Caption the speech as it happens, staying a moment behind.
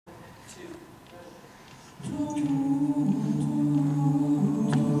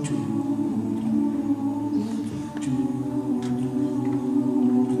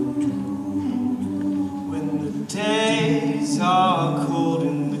Days are cold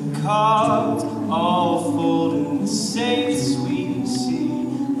and the cards all fold, and the saints we see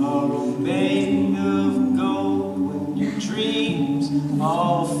are all made of gold. When your dreams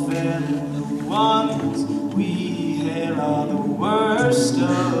all fail and the ones we hail are the worst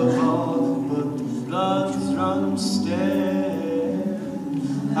of all, but the bloods run stale.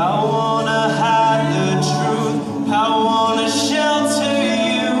 I wanna hide the truth, I wanna shelter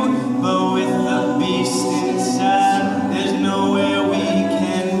you, but with the beast inside, there's nowhere we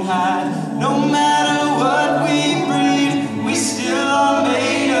can hide. No matter what we breed, we still are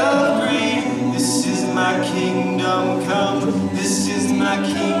made of greed. This is my kingdom come, this is my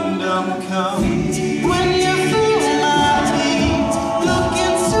kingdom come. When you feel my heat, look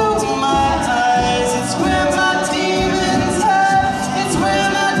into my eyes. It's where my demons hide, it's where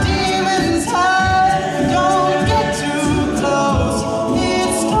my demons hide. Don't get too close,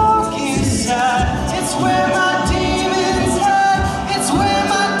 it's dark inside. It's where my demons hide, it's where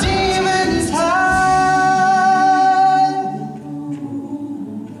my demons hide.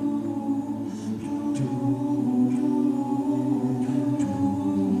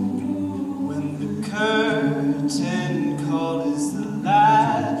 When the curtain call is the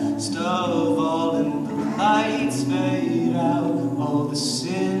last of all and the lights fade out, all the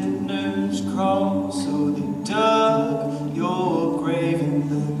sinners crawl, so they dug your grave in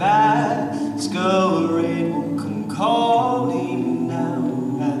the masquerade will come calling now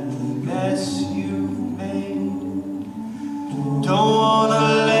at the mess you've made. Don't wanna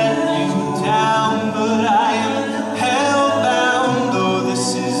let you down, but I am hellbound, though this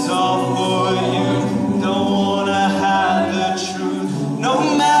is all for you. Don't wanna hide the truth, no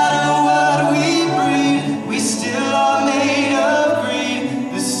matter what we breed, we still are made of greed.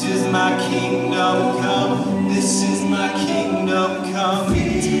 This is my kingdom come, this is my kingdom come.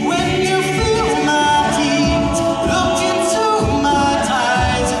 When you feel my heat, look into my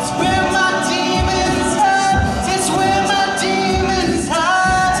eyes. It's where my demons hide, it's where my demons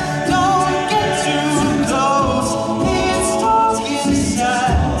hide. Don't get too close, it's dark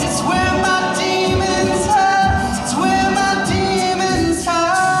inside. It's where my demons hide, it's where my demons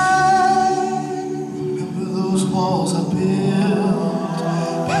hide. Remember those walls I built?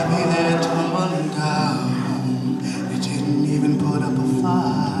 Maybe they're tumbling down. They didn't even put up a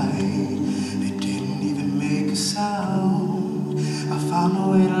fight, they didn't even make a sound. I found a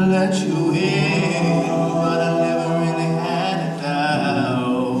way to let you in, but I never really had it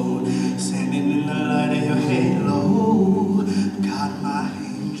down. Standing in the light of your halo, got my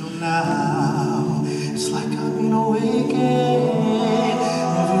angel now. It's like I've been awakened.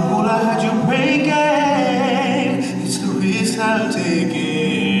 Every rule I had you breaking, it's the risk I'm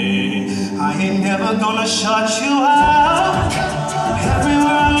taking. I ain't never gonna shut you out.